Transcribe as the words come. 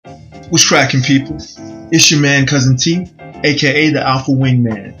What's cracking, people? It's your man, Cousin T, aka the Alpha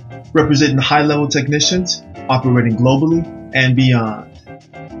Wingman, representing high-level technicians operating globally and beyond.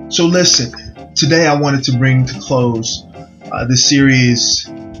 So listen, today I wanted to bring to close the series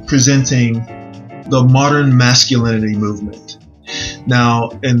presenting the modern masculinity movement. Now,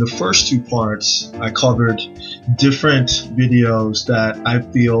 in the first two parts, I covered different videos that I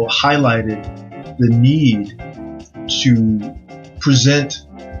feel highlighted the need to present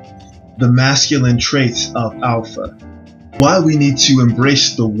the masculine traits of alpha, why we need to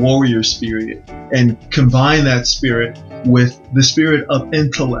embrace the warrior spirit and combine that spirit with the spirit of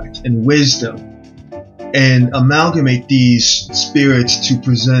intellect and wisdom and amalgamate these spirits to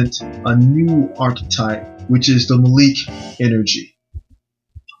present a new archetype, which is the Malik energy.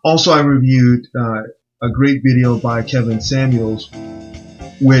 Also, I reviewed a great video by Kevin Samuels,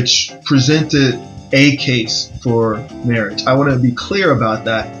 which presented a case for marriage. I want to be clear about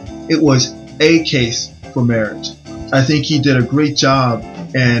that. It was a case for marriage. I think he did a great job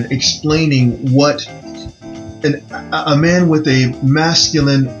in explaining what a man with a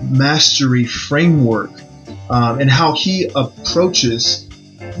masculine mastery framework and how he approaches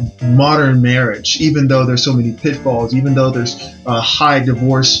modern marriage, even though there's so many pitfalls, even though there's a high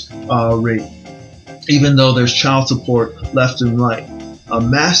divorce rate, even though there's child support left and right. A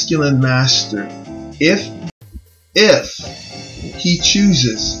masculine master, if he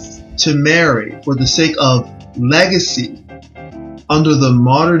chooses to marry for the sake of legacy under the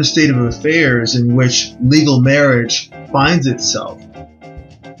modern state of affairs in which legal marriage finds itself,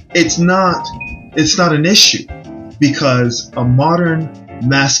 it's not an issue, because a modern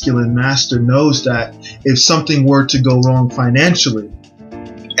masculine master knows that if something were to go wrong financially,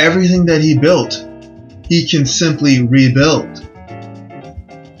 everything that he built, he can simply rebuild.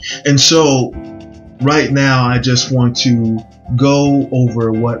 And so right now, I just want to go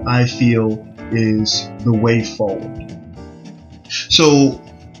over what I feel is the way forward. So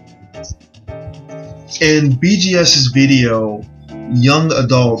in BGS's video, Young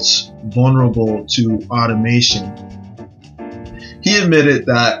Adults Vulnerable to Automation, he admitted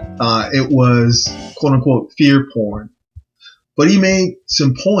that it was quote-unquote fear porn, but he made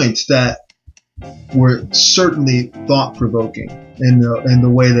some points that were certainly thought-provoking in the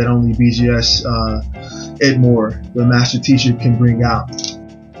way that only BGS IBMOR, the master teacher, can bring out.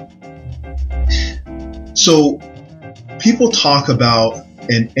 So people talk about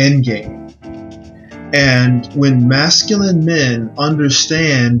an end game, and when masculine men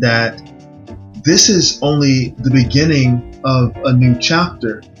understand that this is only the beginning of a new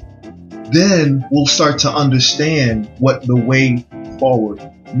chapter, then we'll start to understand what the way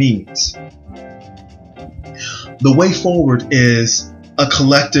forward means. The way forward is a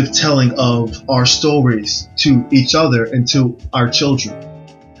collective telling of our stories to each other and to our children.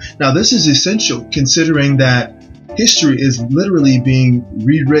 Now, this is essential considering that history is literally being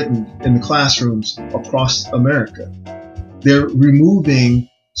rewritten in the classrooms across America. They're removing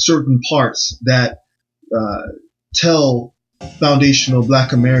certain parts that tell foundational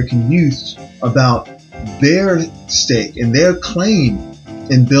Black American youth about their stake and their claim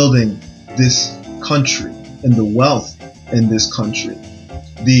in building this country and the wealth in this country.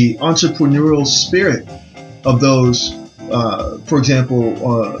 The entrepreneurial spirit of those, for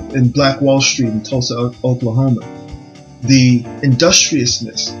example, in Black Wall Street in Tulsa, Oklahoma. The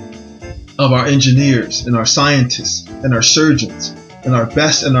industriousness of our engineers and our scientists and our surgeons and our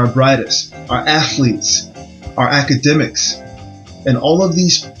best and our brightest, our athletes, our academics, and all of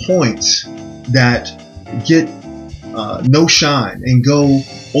these points that get no shine and go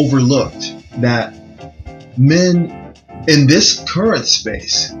overlooked, that men in this current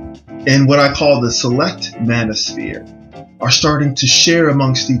space, in what I call the select manosphere, are starting to share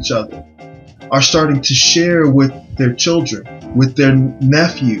amongst each other, are starting to share with their children, with their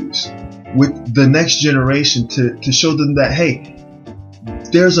nephews, with the next generation, to show them that, hey,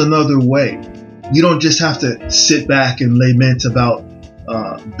 there's another way. You don't just have to sit back and lament about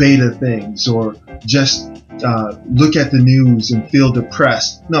beta things or just look at the news and feel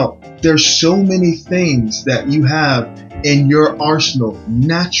depressed. No, there's so many things that you have in your arsenal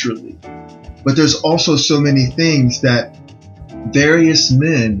naturally, but there's also so many things that various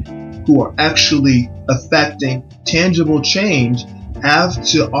men who are actually affecting tangible change have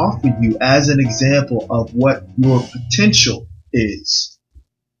to offer you as an example of what your potential is.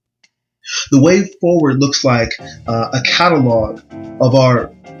 The way forward looks like a catalog of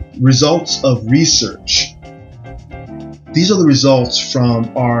our results of research. These are the results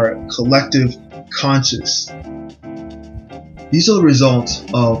from our collective conscious. These are the results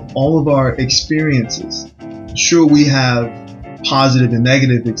of all of our experiences. Sure, we have positive and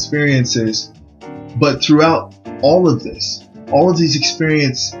negative experiences. But throughout all of this, all of these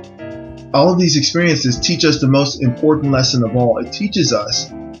experiences teach us the most important lesson of all. It teaches us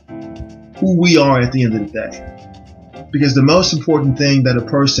who we are at the end of the day. Because the most important thing that a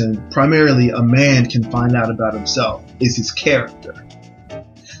person, primarily a man, can find out about himself is his character.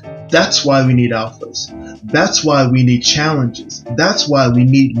 That's why we need alphas. That's why we need challenges. That's why we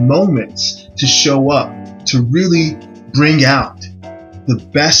need moments to show up, to really bring out the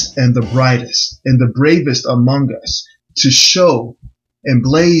best and the brightest and the bravest among us, to show and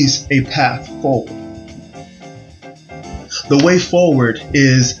blaze a path forward. The way forward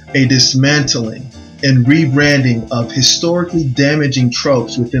is a dismantling and rebranding of historically damaging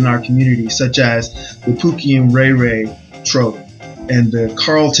tropes within our community, such as the Pookie and Ray Ray trope and the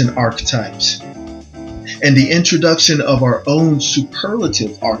Carlton archetypes, and the introduction of our own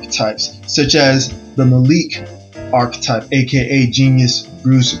superlative archetypes, such as the Malik archetype, aka Genius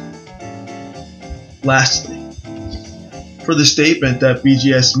Bruiser. Lastly, for the statement that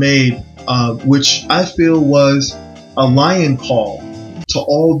BGS made, which I feel was a lion call to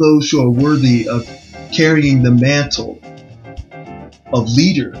all those who are worthy of carrying the mantle of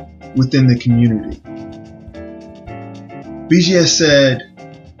leader within the community. BGS said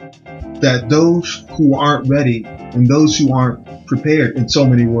that those who aren't ready and those who aren't prepared, in so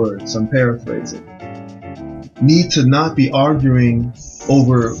many words, I'm paraphrasing, need to not be arguing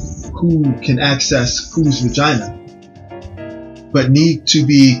over who can access whose vagina, but need to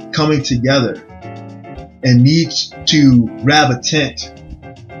be coming together and need to grab a tent.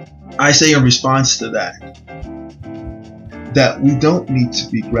 I say in response to that we don't need to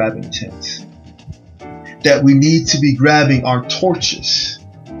be grabbing tents, that we need to be grabbing our torches.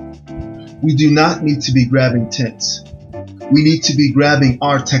 We do not need to be grabbing tents. We need to be grabbing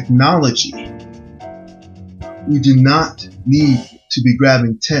our technology. We do not need to be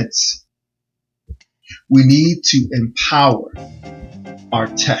grabbing tents. We need to empower our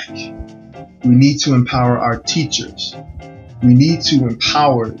tech. We need to empower our teachers. We need to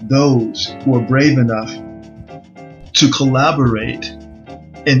empower those who are brave enough to collaborate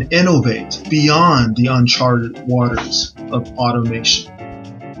and innovate beyond the uncharted waters of automation.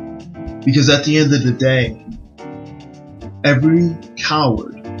 Because at the end of the day, every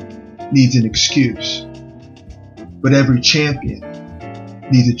coward needs an excuse, but every champion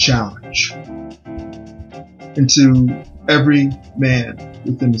needs a challenge. And to every man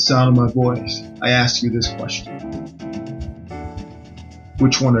within the sound of my voice, I ask you this question.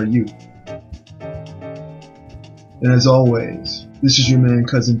 Which one are you? And as always, this is your man,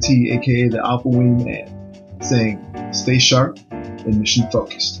 Cousin T, aka the Alpha Wing Man, saying stay sharp and mission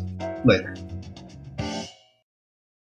focused. Later.